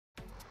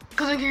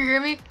Cousin, can you hear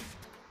me?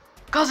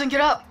 Cousin,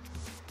 get up!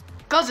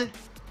 Cousin!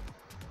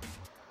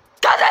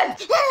 Cousin!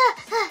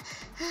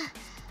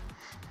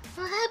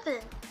 What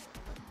happened?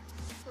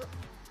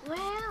 Where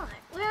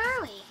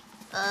are we?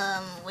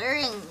 We're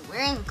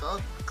in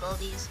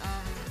Goldie's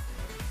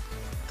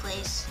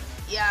place.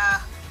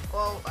 Yeah,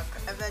 well,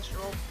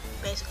 eventually,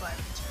 basically, I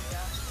can tell you,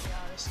 to be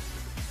honest.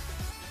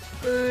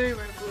 Hey,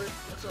 Rain.cally,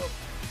 what's up?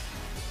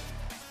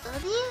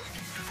 Goldie?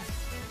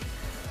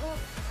 What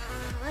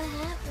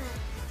happened?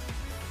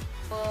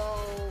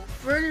 Well,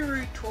 Freddy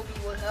already told me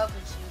what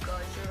happened to you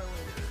guys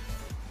earlier.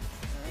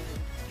 And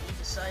he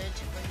decided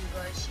to bring you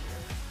guys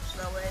here, so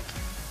that way I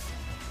can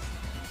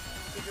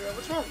figure out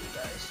what's wrong with you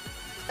guys.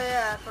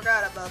 Yeah, I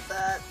forgot about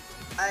that.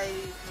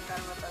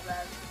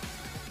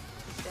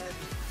 Then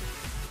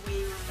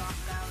we were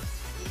knocked out.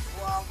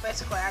 Well,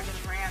 basically I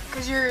just ran.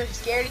 Cause you're a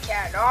scaredy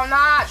cat. No, I'm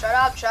not. Shut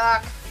up,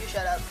 Chuck. You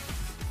shut up.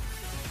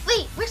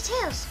 Wait, where's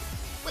Tails?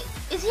 Wait,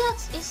 is he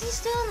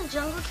still in the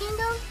Jungle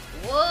Kingdom?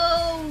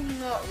 Whoa,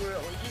 not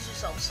really. He's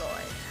just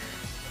outside.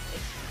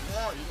 If you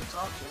want, you can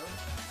talk to him.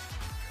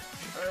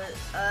 But,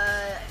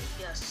 I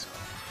guess so.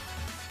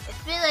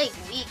 It's been like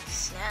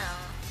weeks now.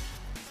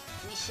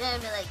 We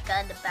shouldn't have like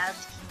gotten to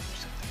Bowser's Kingdom or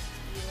something.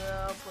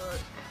 Yeah, but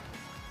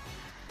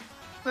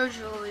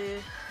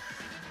eventually,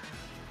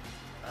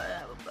 I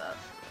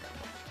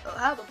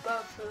have a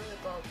bad feeling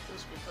about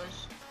this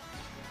because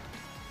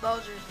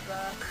Bowser's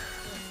back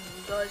and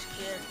you guys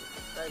can't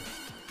like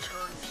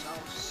turn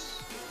yourselves.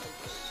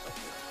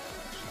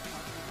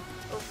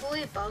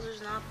 Hopefully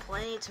Bowser's not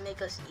planning to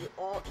make us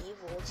all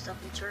evil and stuff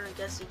and turn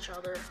against each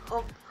other.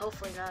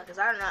 Hopefully not, because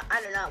I do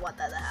not want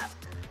that to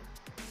happen.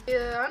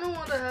 Yeah, I don't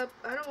want that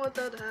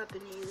to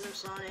happen either,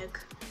 Sonic.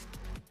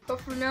 But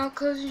for now,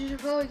 cuz you should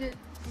probably get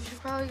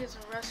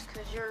some rest,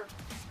 cuz you're,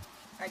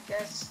 I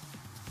guess,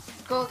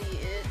 Goldie,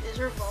 is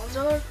her bones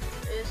alright?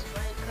 Is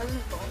my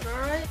cousin's bones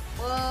alright?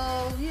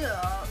 Well,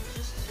 yeah,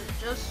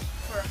 just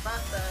for a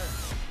fact that,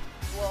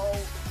 well,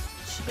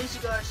 she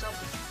basically got herself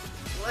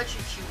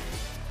electrocuted.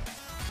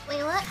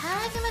 Wait, what? How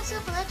did I get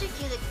myself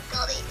electrocuted,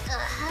 Goldie?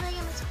 How did I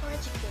get myself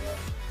electrocuted?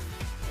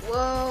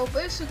 Well,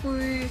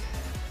 basically,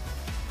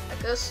 I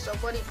guess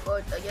somebody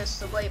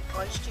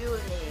punched you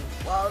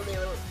while they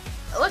were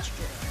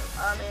electrocuting you.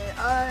 I mean,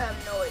 I have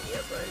no idea,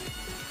 but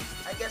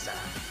I guess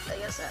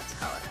that's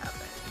how it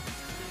happened.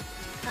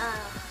 I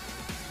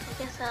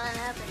guess how it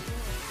happened,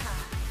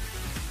 huh?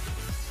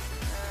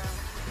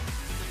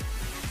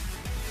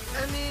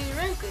 I mean,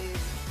 frankly,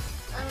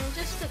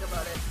 just think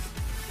about it.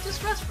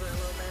 Just rest for a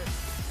little bit.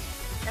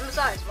 And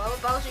besides, why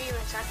would Bowser even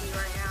attack you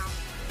right now?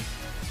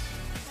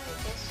 I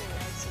guess you're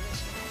right, so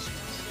this reminds me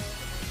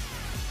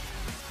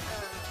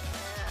of...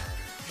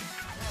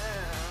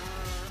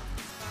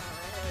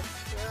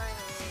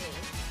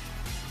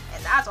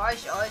 And that's why you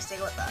should always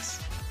stay with us.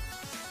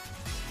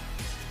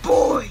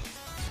 Boy!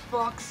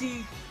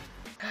 Foxy!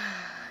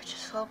 I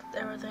just hope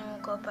everything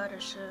will go better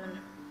soon.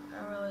 I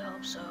really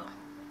hope so.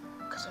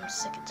 Because I'm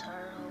sick and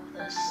tired of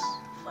this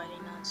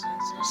fighting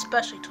nonsense,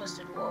 especially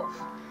Twisted Wolf.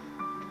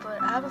 But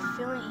I have a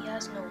feeling he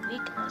has no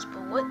weakness.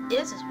 But what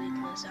is his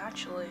weakness,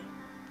 actually?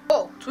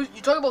 Oh,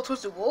 you talking about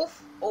Twisted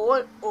Wolf? Oh,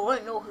 I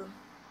know him.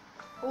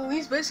 Oh,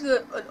 he's basically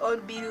an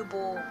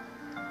unbeatable,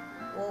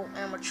 well,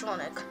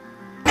 animatronic.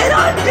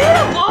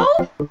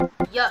 Unbeatable?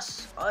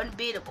 Yes,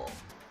 unbeatable.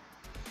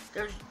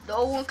 There's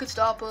no one could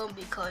stop him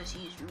because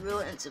he's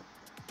really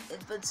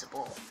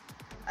invincible.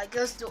 I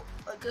guess the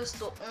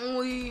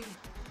only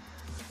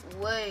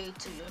way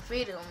to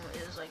defeat him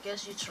is, I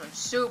guess, you turn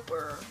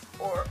super,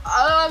 or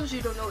I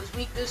obviously don't know his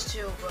weakness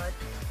too, but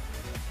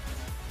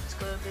it's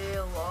gonna be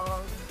a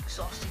long,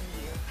 exhausting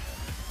year.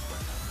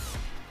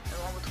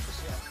 Along with the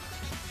Twisted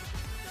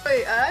Outcomes.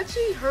 Wait, I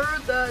actually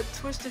heard that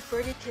Twisted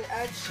Freddy can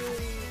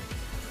actually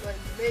like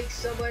make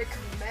somebody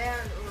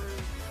command, or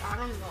I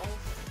don't know,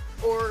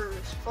 or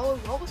fall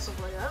in love with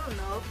somebody. I don't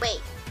know.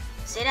 Wait,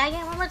 say that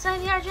again one more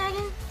time, VR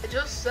Dragon. I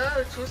just said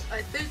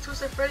I think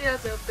Twisted Freddy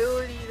has the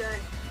ability that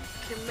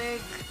can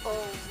make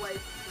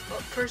like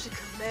a person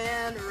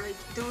command or like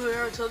do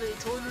whatever until they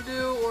told him to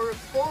do, or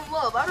fall in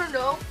love. I don't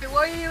know.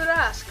 Why do you even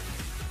ask?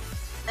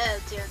 Oh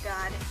dear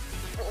God.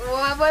 Wait,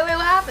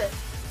 what happened?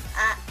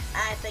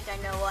 I think I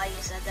know why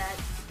you said that.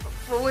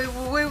 Wait,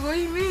 what do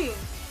you mean?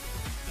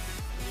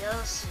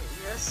 You'll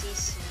see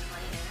soon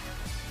later.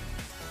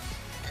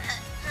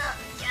 Oh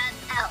God,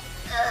 ow.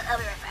 I'll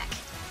be right back.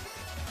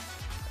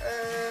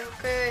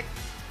 Okay.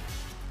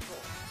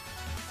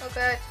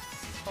 Okay.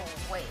 Oh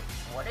wait,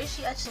 what does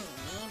she actually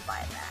mean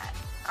by that?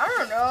 I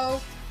don't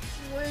know.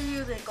 What do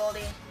you think,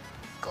 Goldie?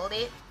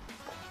 Goldie?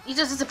 He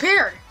just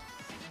disappeared.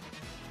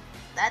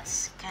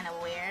 That's kind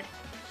of weird.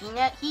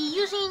 He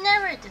usually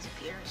never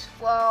disappears.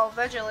 Well,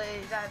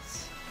 eventually,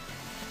 that's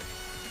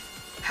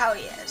how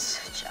he is,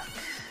 Chuck.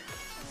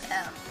 I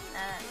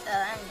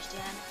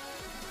understand.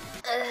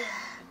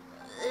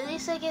 At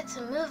least I get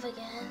to move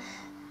again.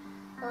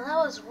 Well, that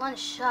was one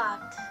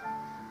shot.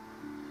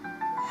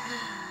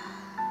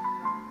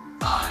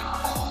 I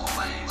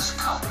always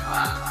come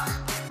back.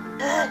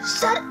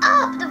 Shut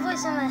up! The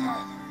voice in my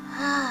head.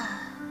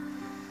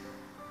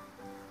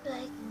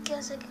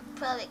 guess I could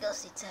probably go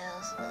see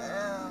Tails.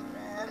 Oh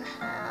man,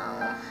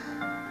 how?